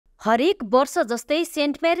हरेक वर्ष जस्तै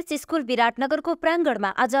सेन्ट मेरिज स्कुल विराटनगरको प्राङ्गणमा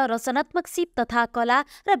आज रचनात्मक सिप तथा कला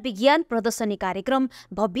र विज्ञान प्रदर्शनी कार्यक्रम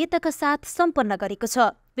भव्यताका साथ सम्पन्न गरेको छ।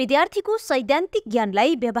 विद्यार्थीको सैद्धान्तिक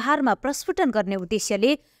ज्ञानलाई व्यवहारमा प्रस्फुटन गर्ने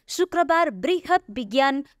उद्देश्यले शुक्रबार बृहत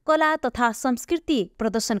विज्ञान कला तथा संस्कृति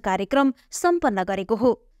प्रदर्शन कार्यक्रम सम्पन्न गरेको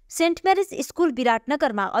हो। सेन्ट मेरिज स्कुल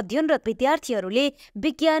विराटनगरमा अध्ययनरत विद्यार्थीहरूले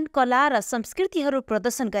विज्ञान कला र संस्कृतिहरू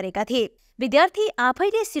प्रदर्शन गरेका थिए। विद्यार्थी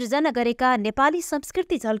आफैले सिर्जना गरेका नेपाली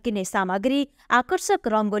संस्कृति झल्किने सामग्री, आकर्षक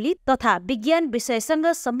रङ्गोली तथा विज्ञान विषयसँग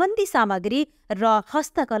सम्बन्धी सामग्री र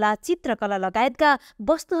हस्तकला, चित्रकला लगायतका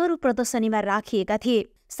वस्तुहरू प्रदर्शनीमा राखिएका थिए।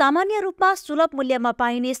 सामान्य रूपमा सुलभ मूल्यमा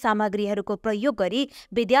पाइने सामग्रीहरूको प्रयोग गरी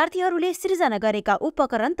विद्यार्थीहरूले सिर्जना गरेका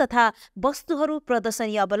उपकरण तथा वस्तुहरू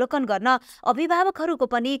प्रदर्शनी अवलोकन गर्न अभिभावकहरूको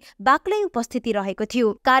पनि बाक्लै उपस्थिति रहेको थियो।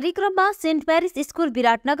 कार्यक्रममा saint marriage school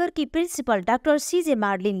विराटनगरकी principal doctor सीजे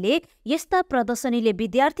मार्लिनले यस्ता प्रदर्शनीले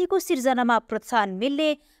विद्यार्थीको सिर्जनामा प्रोत्साहन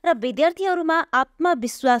मिल्ने र विद्यार्थीहरूमा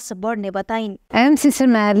आत्मविश्वास बढ्ने बताइन्। I am Sister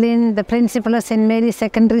Marlin, the principal of St. Mary's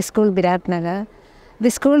Secondary School, Biratnagar. The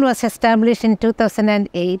school was established in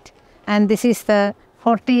 2008 and this is the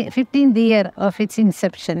 15th year of its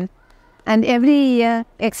inception. And every year,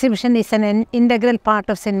 exhibition is an integral part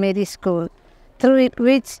of St. Mary's School, through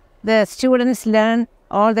which the students learn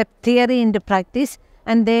all the theory into practice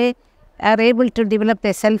and they are able to develop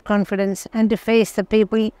their self-confidence and to face the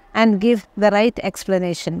people and give the right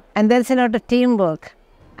explanation. And there's a lot of teamwork.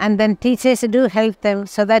 And then teachers do help them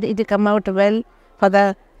so that it will come out well for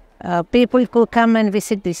the people who come and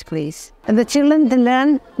visit this place. And the children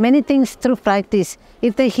learn many things through practice.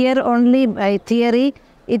 If they hear only by theory,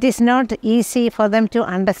 it is not easy for them to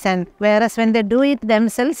understand. Whereas when they do it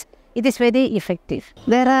themselves, it is very effective.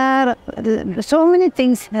 There are so many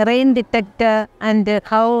things, rain detector and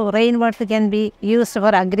how rainwater can be used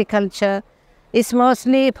for agriculture is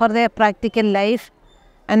mostly for their practical life.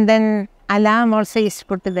 And then alarm also is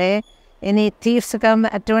put there. Any thieves come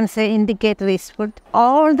at once, the indicator is put.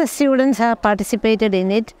 All the students have participated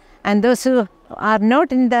in it, and those who are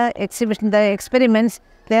not in the exhibition, the experiments,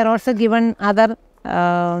 they are also given other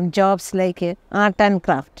jobs like art and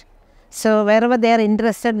craft. So wherever they are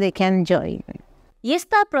interested, they can join.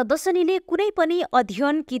 यस्ता प्रदर्शनीले कुनै पनि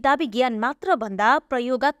अध्ययन किताबी ज्ञान मात्र भन्दा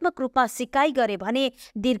प्रयोगात्मक रूपमा सिकाइ गरे भने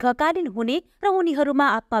दीर्घकालीन हुने र उनीहरूमा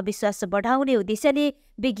आत्मविश्वास बढाउने उद्देश्यले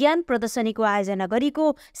विज्ञान प्रदर्शनीको आयोजना गरेको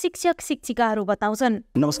शिक्षक शिक्षिकाहरू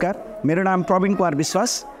बताउँछन्। नमस्कार, मेरो नाम प्रवीण कुमार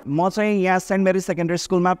विश्वास। म चाहिँ यहाँ सेन्ट मेरिज सेकेन्डरी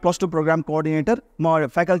स्कुलमा +2 प्रोग्राम कोअर्डिनेटर, म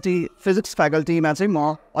फ्याकल्टी फिजिक्स फ्याकल्टीमा चाहिँ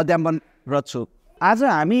म अध्यापनरत छु। आज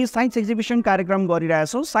हामी साइन्स एक्जिबिसन कार्यक्रम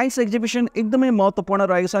गरिरहेछौँ। साइन्स एक्जिबिसन एकदमै महत्त्वपूर्ण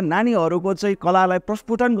रहेको छ। नानीहरूको चाहिँ कलालाई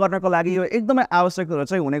प्रस्फुटन गर्नको लागि यो एकदमै आवश्यक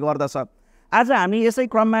चाहिँ हुने गर्दछ। आज हामी यसै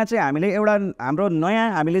क्रममा चाहिँ हामीले एउटा हाम्रो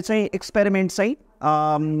नयाँ हामीले चाहिँ एक्सपेरिमेन्ट चाहिँ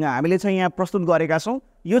हामीले चाहिँ यहाँ प्रस्तुत गरेका छौँ।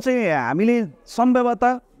 यो चाहिँ हामीले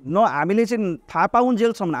सम्भवतः हामीले चाहिँ थाहा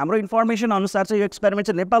पाउन्जेलसम्म हाम्रो इन्फर्मेसन अनुसार चाहिँ यो एक्सपेरिमेन्ट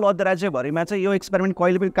चाहिँ नेपाल अधिराज्यभरिमा चाहिँ यो एक्सपेरिमेन्ट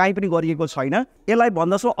कहिले पनि काहीँ पनि गरिएको छैन। यसलाई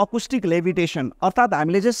भन्दछौँ अकुस्टिक लेभिटेसन, अर्थात्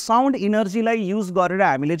हामीले चाहिँ साउन्ड इनर्जीलाई युज गरेर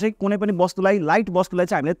हामीले चाहिँ कुनै पनि वस्तुलाई, लाइट वस्तुलाई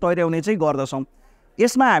चाहिँ हामीले तैराउने चाहिँ गर्दछौँ।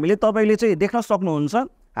 यसमा हामीले तपाईँले चाहिँ देख्न सक्नुहुन्छ,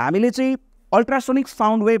 हामीले चाहिँ अल्ट्रासोनिक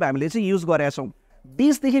साउन्ड वेभ हामीले चाहिँ युज गरेका छौँ।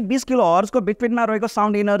 20 देखि 20 किलो हर्जको बिट्विनमा रहेको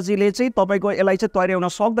साउन्ड इनर्जीले चाहिँ तपाईँको यसलाई चाहिँ तैराउन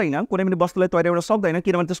सक्दैन, कुनै पनि वस्तुलाई तैराउन सक्दैन,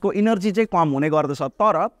 किनभने त्यसको इनर्जी चाहिँ कम हुने गर्दछ।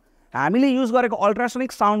 तर हामीले युज गरेको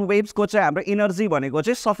अल्ट्रासोनिक साउन्ड वेभ्सको चाहिँ हाम्रो इनर्जी भनेको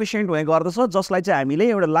चाहिँ सफिसियन्ट हुने गर्दछ, जसलाई चाहिँ हामीले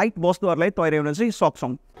एउटा लाइट वस्तुहरूलाई तैराउन चाहिँ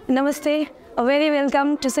सक्छौँ। नमस्ते, very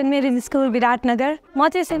welcome to saint marriage school Biratnagar. म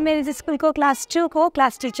चाहिँ सेन्ट मेरिज स्कुलको क्लास 2 को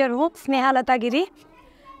क्लास टिचर हुँ, स्नेहालता गिरी।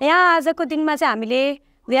 यहाँ आजको दिनमा चाहिँ हामीले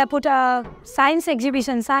put science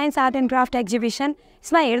exhibition, science art and craft exhibition,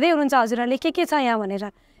 यसमा हेर्दै हुनुहुन्छ हजुरहरूले के छ यहाँ भनेर।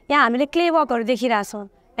 यहाँ हामीले क्ले वर्कहरू देखिरहेछौँ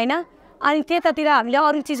होइन, अनि त्यतातिर हामीले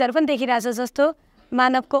अरू चिजहरू पनि देखिरहेछौँ, जस्तो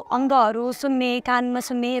मानवको अङ्गहरू सुन्ने, कानमा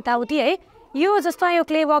सुन्ने, यताउति है। यो जस्तो यो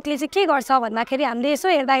क्ले वर्कले चाहिँ के गर्छ भन्दाखेरि हामीले यसो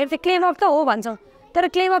हेर्दाखेरि चाहिँ क्ले वर्क त हो भन्छौँ, तर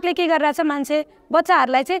क्ले वर्कले के गरिरहेछ, मान्छे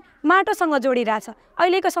बच्चाहरूलाई चाहिँ माटोसँग जोडिरहेछ।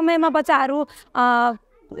 अहिलेको समयमा बच्चाहरू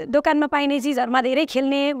दोकानमा पाइने चिजहरूमा धेरै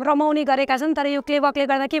खेल्ने, रमाउने गरेका छन्, तर यो क्ले वर्कले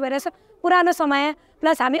गर्दा के भइरहेछ, पुरानो समय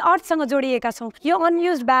प्लस हामी अर्थसँग जोडिएका छौँ। यो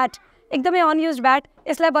अनयुज ब्याट, एकदमै अनयुज ब्याट,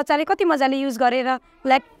 यसलाई बच्चाले कति मजाले युज गरेर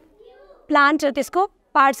लाइक प्लान्ट र त्यसको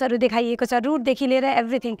पार्ट्सहरू देखाइएको छ, रुटदेखि लिएर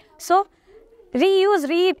एभ्रिथिङ। सो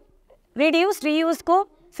रिड्युस रियुजको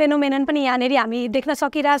फेनोमेनन पनि यहाँनिर हामी देख्न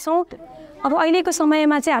सकिरहेछौँ। अब अहिलेको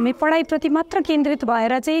समयमा चाहिँ हामी पढाइप्रति मात्र केन्द्रित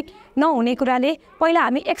भएर चाहिँ नहुने कुराले पहिला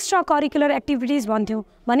हामी एक्स्ट्रा करिकुलर एक्टिभिटिज भन्थ्यौँ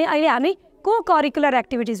भने अहिले हामी को करिकुलर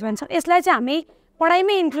एक्टिभिटिज भन्छौँ। यसलाई चाहिँ हामी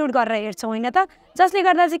पढाइमै इन्क्लुड गरेर हेर्छौँ होइन त, जसले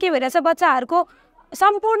गर्दा चाहिँ के भइरहेछ, बच्चाहरूको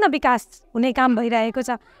सम्पूर्ण विकास हुने काम भइरहेको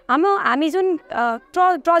छ। हामी जुन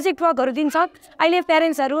प्रोजेक्ट वर्कहरू दिन्छ अहिले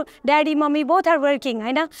प्यारेन्ट्सहरू daddy mummy both are working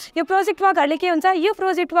होइन, यो प्रोजेक्ट वर्कहरूले के हुन्छ, यो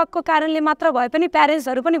प्रोजेक्ट वर्कको कारणले मात्र भए पनि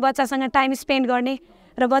प्यारेन्ट्सहरू पनि बच्चासँग टाइम स्पेन्ड गर्ने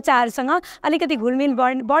र बच्चाहरूसँग अलिकति घुलमिल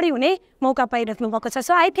बढी हुने मौका पाइराख्नु भएको छ।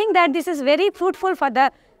 So I think that this is very fruitful for the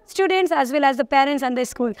students as well as the parents and the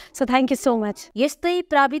school. So thank you so much. यस्तै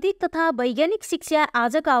प्राविधिक तथा वैज्ञानिक शिक्षा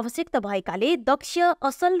आजको आवश्यकता भएकाले दक्ष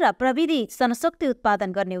असल र प्रविधि जनशक्ति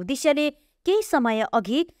उत्पादन गर्ने उद्देश्यले केही समय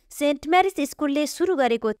अघि सेन्ट मेरिज स्कुलले सुरु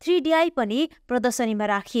गरेको 3DI पनि प्रदर्शनीमा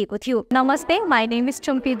राखिएको थियो। Namaste, my name is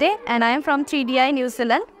Chumpide and I am from 3DI New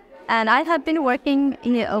Zealand and I have been working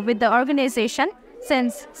with the organization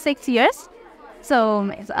since 6 years.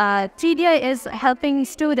 So 3DI is helping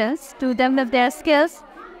students to develop their skills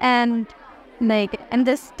and like in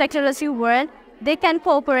this technology world, they can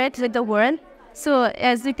cooperate with the world. So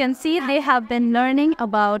as you can see, they have been learning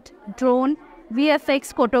about drone,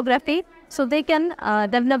 VFX, photography, so they can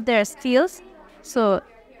develop their skills. So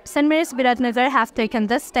St. Mary's Biratnagar have taken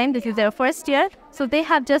this time, this is their first year. So they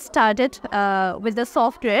have just started with the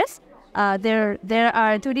softwares. There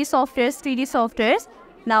are 2D softwares, 3D softwares.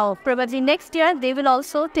 Now probably next year, they will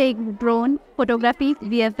also take drone, photography,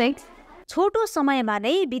 VFX. छोटो समयमा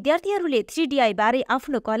नै विद्यार्थीहरूले 3DI बारे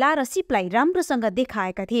आफ्नो कला र सिपलाई राम्रोसँग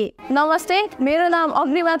देखाएका थिए। नमस्ते, मेरो नाम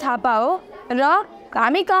अग्निमा थापा हो र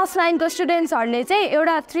हामी क्लास 9 को स्टुडेन्ट्सहरूले चाहिँ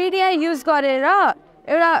एउटा 3DI युज गरेर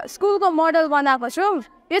एउटा स्कुलको मोडल बनाएको छौँ।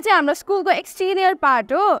 यो चाहिँ हाम्रो स्कुलको एक्सटिरियर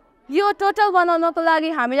पार्ट हो। यो टोटल बनाउनको लागि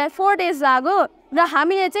हामीलाई 4 डेज लाग्यो र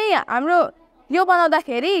हामीले चाहिँ हाम्रो यो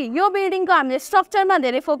बनाउँदाखेरि यो बिल्डिङको हामीले स्ट्रक्चरमा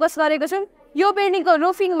धेरै फोकस गरेको छौँ, यो बिल्डिङको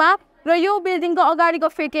रुफिङमा र यो बिल्डिङको अगाडिको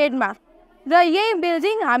फेकेडमा। र यही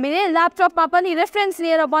बिल्डिङ हामीले ल्यापटपमा पनि रेफरेन्स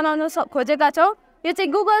लिएर बनाउन खोजेका छौँ। यो चाहिँ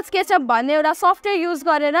गुगल स्केचअप भन्ने एउटा सफ्टवेयर युज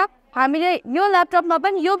गरेर हामीले यो ल्यापटपमा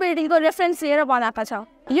पनि यो बिल्डिङको रेफरेन्स लिएर बनाएका छौँ।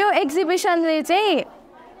 यो एक्जिबिसनले चाहिँ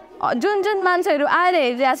जुन मान्छेहरू आएर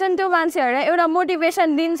हेरिरहेका छन् त्यो मान्छेहरूलाई एउटा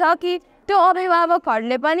मोटिभेसन दिन्छ कि त्यो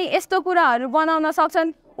अभिभावकहरूले पनि यस्तो कुराहरू बनाउन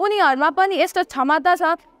सक्छन्, उनीहरूमा पनि यस्तो क्षमता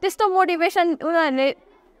छ, त्यस्तो मोटिभेसन उनीहरूले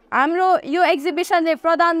हाम्रो यो एक्जिबिसनले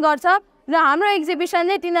प्रदान गर्छ र हाम्रो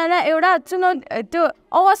एक्जिबिसनले तिनीहरूलाई एउटा त्यो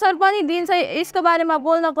अवसर पनि दिन्छ यसको बारेमा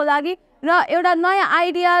बोल्नको लागि र एउटा नयाँ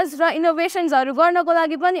आइडियाज र इनोभेसन्सहरू गर्नको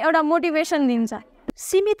लागि पनि एउटा मोटिभेसन दिन्छ।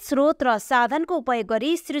 सीमित स्रोत र साधनको उपयोग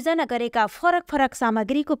गरी सृजना गरेका फरक फरक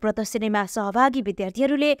सामग्रीको प्रदर्शनीमा सहभागी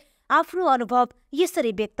विद्यार्थीहरूले आफ्नो अनुभव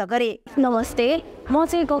यसरी व्यक्त गरे। नमस्ते, म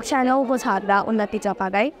चाहिँ कक्षा 9 को छात्रा उन्नति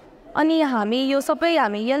चपागाई अनि हामी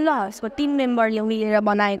येल्लो हाउसको टिम मेम्बरले मिलेर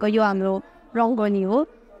बनाएको यो हाम्रो रङ्गोली हो।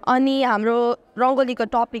 अनि हाम्रो रङ्गोलीको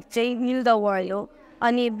टपिक चाहिँ हिल द वर्ल्ड हो।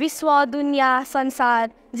 अनि विश्व, दुनियाँ, संसार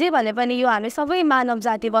जे भने पनि यो हामी सबै मानव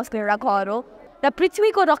जाति बस्ने एउटा घर हो र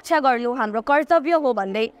पृथ्वीको रक्षा गर्नु हाम्रो कर्तव्य हो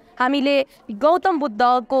भन्दै हामीले गौतम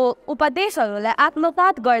बुद्धको उपदेशहरूलाई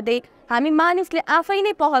आत्मसात गर्दै हामी मानिसले आफै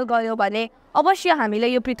नै पहल गर्यो भने अवश्य हामीले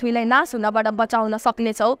यो पृथ्वीलाई नाश हुनबाट बचाउन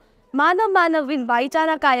सक्नेछौँ। मानव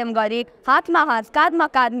भाइचारा कायम गरी हातमा हात काँधमा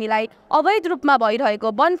काँध मिलाई अवैध रूपमा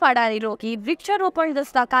भइरहेको वनफाडानी रोकी वृक्षारोपण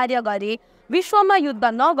जस्ता कार्य गरी विश्वमा युद्ध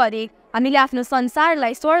नगरी हामीले आफ्नो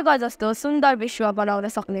संसारलाई स्वर्ग जस्तो सुन्दर विश्व बनाउन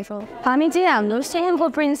सक्नेछौँ। हामी चाहिँ हाम्रो सेमको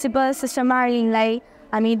प्रिन्सिपल सिस्टर मार्लिनलाई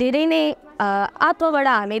हामी धेरै नै आत्मबाट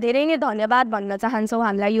हामी धेरै नै धन्यवाद भन्न चाहन्छौँ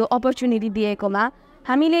हामीलाई यो अपर्च्युनिटी दिएकोमा।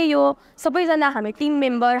 हामीले यो सबैजना हामी टिम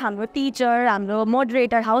मेम्बर, हाम्रो टिचर, हाम्रो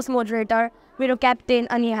मोडरेटर, हाउस मोडरेटर, मेरो क्याप्टेन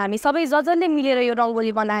अनि हामी सबै जसले मिलेर यो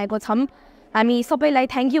रङ्गोली बनाएको छौँ, हामी सबैलाई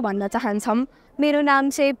थ्याङ्क यू भन्न चाहन्छौँ। मेरो नाम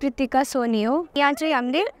चाहिँ प्रीतिका सोनी हो। यहाँ चाहिँ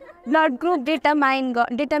हामीले ब्लड ग्रुप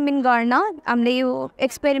डिटर्मिन गर्न हामीले यो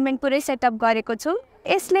एक्सपेरिमेन्ट पुरै सेटअप गरेको छौँ।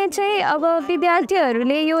 यसले चाहिँ अब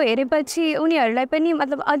विद्यार्थीहरूले यो हेरेपछि उनीहरूलाई पनि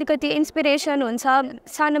मतलब अलिकति इन्सपिरेसन हुन्छ।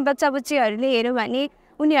 सानो बच्चाबच्चीहरूले हेऱ्यो भने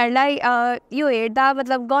उनीहरूलाई यो हेर्दा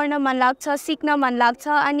मतलब गर्न मन लाग्छ, सिक्न मन लाग्छ।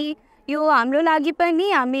 अनि यो हाम्रो लागि पनि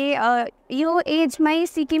हामी यो एजमै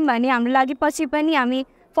सिक्यौँ भने हाम्रो लागि पछि पनि हामी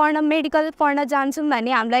मेडिकल पढ्न जान्छौँ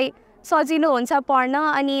भने हामीलाई सजिलो हुन्छ पढ्न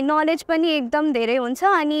अनि नलेज पनि एकदम धेरै हुन्छ।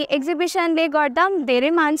 अनि एक्जिबिसनले गर्दा धेरै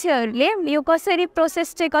मान्छेहरूले यो कसरी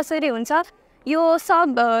प्रोसेस चाहिँ कसरी हुन्छ यो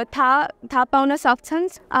सब थाहा पाउन सक्छन्।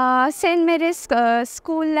 सेन्ट मेरिज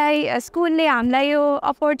स्कुलले हामीलाई यो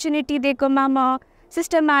अपर्च्युनिटी दिएकोमा म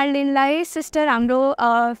सिस्टर मार्लिनलाई, सिस्टर हाम्रो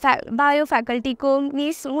बायो फ्याकल्टीको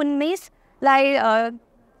मिसलाई,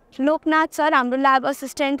 लोकनाथ सर हाम्रो ल्याब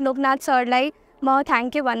असिस्टेन्ट लोकनाथ सरलाई म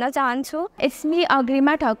थ्याङ्क यू भन्न चाहन्छु। It's me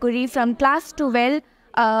Agrima Thakuri from class 12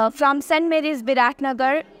 from St. Mary's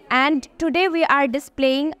Biratnagar, and today we are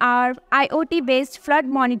displaying our IoT based flood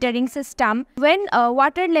monitoring system. When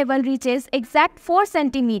water level reaches exact 4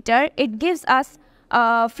 centimeter, it gives us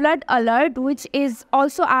flood alert, which is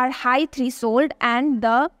also our high threshold, and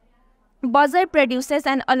the buzzer produces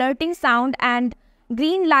an alerting sound, and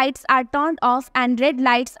green lights are turned off and red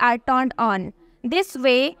lights are turned on. This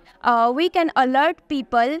way, we can alert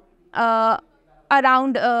people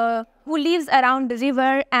around who lives around the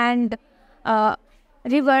river and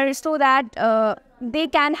river, so that they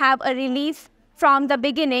can have a relief from the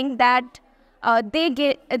beginning, that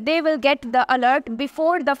they will get the alert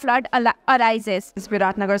before the flood arises. This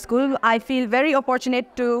Biratnagar school, I feel very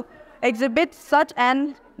fortunate to exhibit such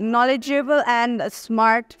an knowledgeable and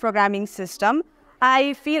smart programming system.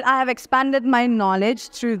 I feel I have expanded my knowledge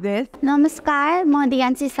through this. नमस्कार, म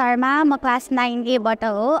दियान्सी शर्मा, म class 9A बाट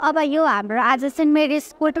हो। अब यो हाम्रो आज saint मेरी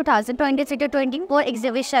school 2023-24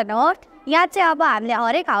 exhibition हो। यहाँ चाहिँ अब हामीले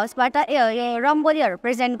हरेक हाउसबाट रङ्गोलीहरू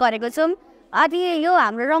प्रेजेन्ट गरेको छौँ। अनि यो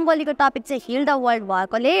हाम्रो रङ्गोलीको टपिक चाहिँ हिल द वर्ल्ड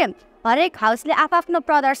भएकोले हरेक हाउसले आफ्नो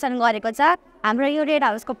प्रदर्शन गरेको छ। हाम्रो यो रेड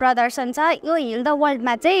हाउसको प्रदर्शन छ। यो हिल द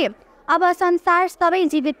वर्ल्डमा चाहिँ अब संसार सबै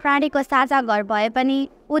जीवित प्राणीको साझा घर भए पनि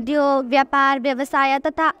उद्योग, व्यापार, व्यवसाय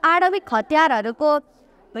तथा आणविक हतियारहरूको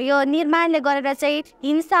यो निर्माणले गरेर चाहिँ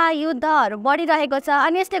हिंसा, युद्धहरू बढिरहेको छ।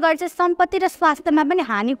 अनि यसले गर्दा चाहिँ सम्पत्ति र स्वास्थ्यमा पनि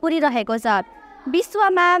हानि पुरिरहेको छ।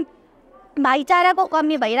 विश्वमा भाइचाराको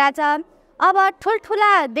कमी भइरहेछ। अब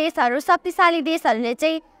ठुल्ठुला देशहरू, शक्तिशाली देशहरूले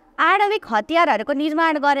चाहिँ आणविक हतियारहरूको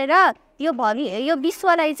निर्माण गरेर यो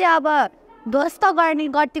विश्वलाई चाहिँ अब ध्वस्त गर्ने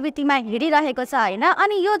गतिविधिमा हिँडिरहेको छ हैन।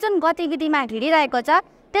 अनि यो जुन गतिविधिमा हिँडिरहेको छ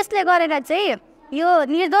त्यसले गरेर चाहिँ यो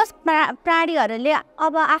निर्दोष प्राणीहरूले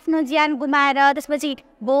अब आफ्नो ज्यान गुमाएर त्यसपछि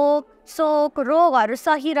भोक, शोक, रोगहरू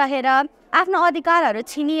सहिरहेर आफ्नो अधिकारहरू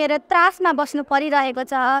छिनिएर त्रासमा बस्नु परिरहेको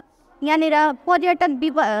छ। यहाँनिर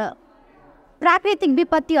प्राकृतिक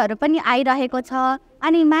विपत्तिहरू पनि आइरहेको छ।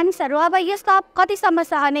 अनि मानिसहरू अब यस्तो कतिसम्म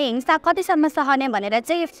सहने, हिंसा कतिसम्म सहने भनेर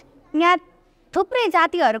चाहिँ यहाँ थुप्रै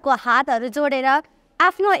जातिहरूको हातहरू जोडेर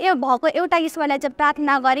आफ्नो भएको एउटा ईश्वरलाई चाहिँ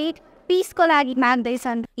प्रार्थना गरी पिसको लागि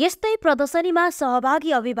माग्दैछन्। यस्तै प्रदर्शनीमा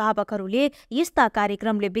सहभागी अभिभावकहरूले यस्ता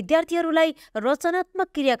कार्यक्रमले विद्यार्थीहरूलाई रचनात्मक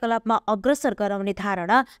क्रियाकलापमा अग्रसर गराउने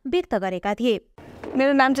धारणा व्यक्त गरेका थिए।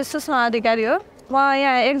 मेरो नाम चाहिँ सुषमा अधिकारी हो। म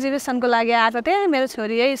यहाँ एक्जिबिसनको लागि आएको थिएँ। मेरो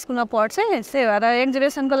छोरी यही स्कुलमा पढ्छ, त्यही भएर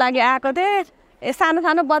एक्जिबिसनको लागि आएको थिएँ। सानो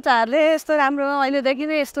सानो बच्चाहरूले यस्तो राम्रो अहिलेदेखि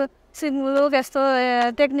नै यस्तो सिङ्गुक यस्तो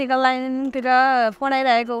टेक्निकल लाइनतिर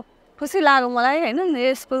पढाइरहेको खुसी लाग्यो मलाई होइन।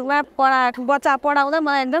 स्कुलमा बच्चा पढाउँदा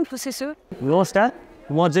मलाई एकदम खुसी छु। नमस्कार,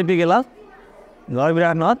 म जेपी गेलाल, घर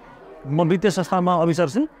विराटनगर। म वित्तीय संस्थामा अफिसर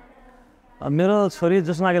छु। मेरो छोरी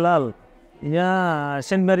ज्योत्सना गेलाल यहाँ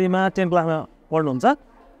सेन्ट मेरीमा 10 क्लासमा पढ्नुहुन्छ।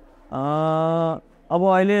 अब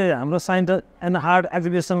अहिले हाम्रो साइन्स एन्ड आर्ट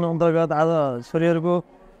एक्जिबिसन अन्तर्गत आज छोरीहरूको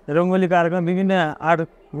रङ्गोली कार्यक्रम, विभिन्न आर्ट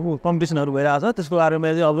कम्पिटिसनहरू भइरहेको छ। त्यसको बारेमा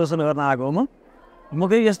चाहिँ अब्जर्भेसन गर्न आएको हो। म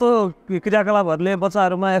केही यस्तो क्रियाकलापहरूले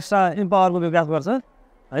बच्चाहरूमा एक्स्ट्रा इम्पावरको विकास गर्छ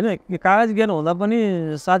होइन। कागज ज्ञान हुँदा पनि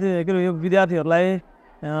साथी के यो विद्यार्थीहरूलाई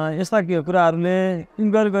यस्ता कुराहरूले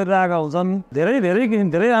इन्करेज गरिरहेका हुन्छन्।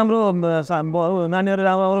 धेरै राम्रो नानीहरूले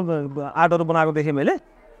राम्रो आर्टहरू बनाएको देखेँ मैले।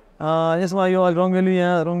 यसमा यो रङ्गोली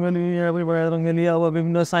यहाँ रङ्गोली अब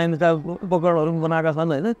विभिन्न साइन्सका उपकरणहरू बनाएका छन्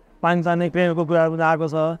होइन। पानी तान्ने क्रेनको कुराहरू पनि आएको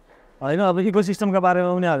छ होइन। अब इकोसिस्टमका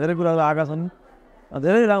बारेमा पनि धेरै कुराहरू आएका छन्।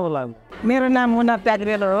 धेरै राम्रो लाग्यो। मेरो नाम मुना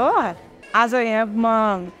प्याग्रेल हो। आज यहाँ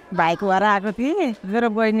म भाइको घर आएको थिएँ।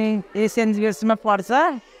 मेरो बहिनी एसएनजिएसमा पढ्छ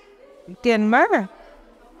 10मा।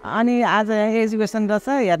 अनि आज यहाँ एजुकेसन रहेछ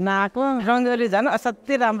हेर्न आएको। रङ्गोली झन्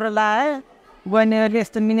असाध्यै राम्रो लाग्यो। बहिनीहरूले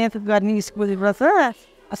यस्तो मिहिनेत गर्ने स्कुल रहेछ,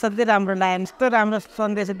 असाध्यै राम्रो लाग्यो। यस्तो राम्रो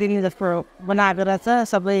सन्देश दिने जस्तो बनाएको रहेछ,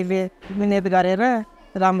 सबैले मिहिनेत गरेर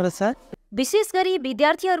राम्रो छ। विशेष गरी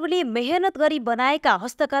विद्यार्थीहरूले मेहनत गरी बनाएका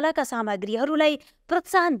हस्तकलाका सामग्रीहरूलाई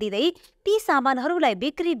प्रोत्साहन दिँदै ती सामानहरूलाई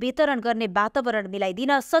बिक्री वितरण गर्ने वातावरण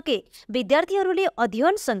मिलाइदिन सके विद्यार्थीहरूले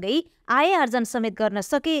अध्ययनसँगै आय आर्जन समेत गर्न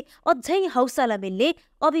सके अझै हौसला मिल्ने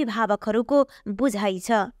अभिभावकहरूको बुझाइ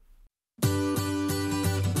छ।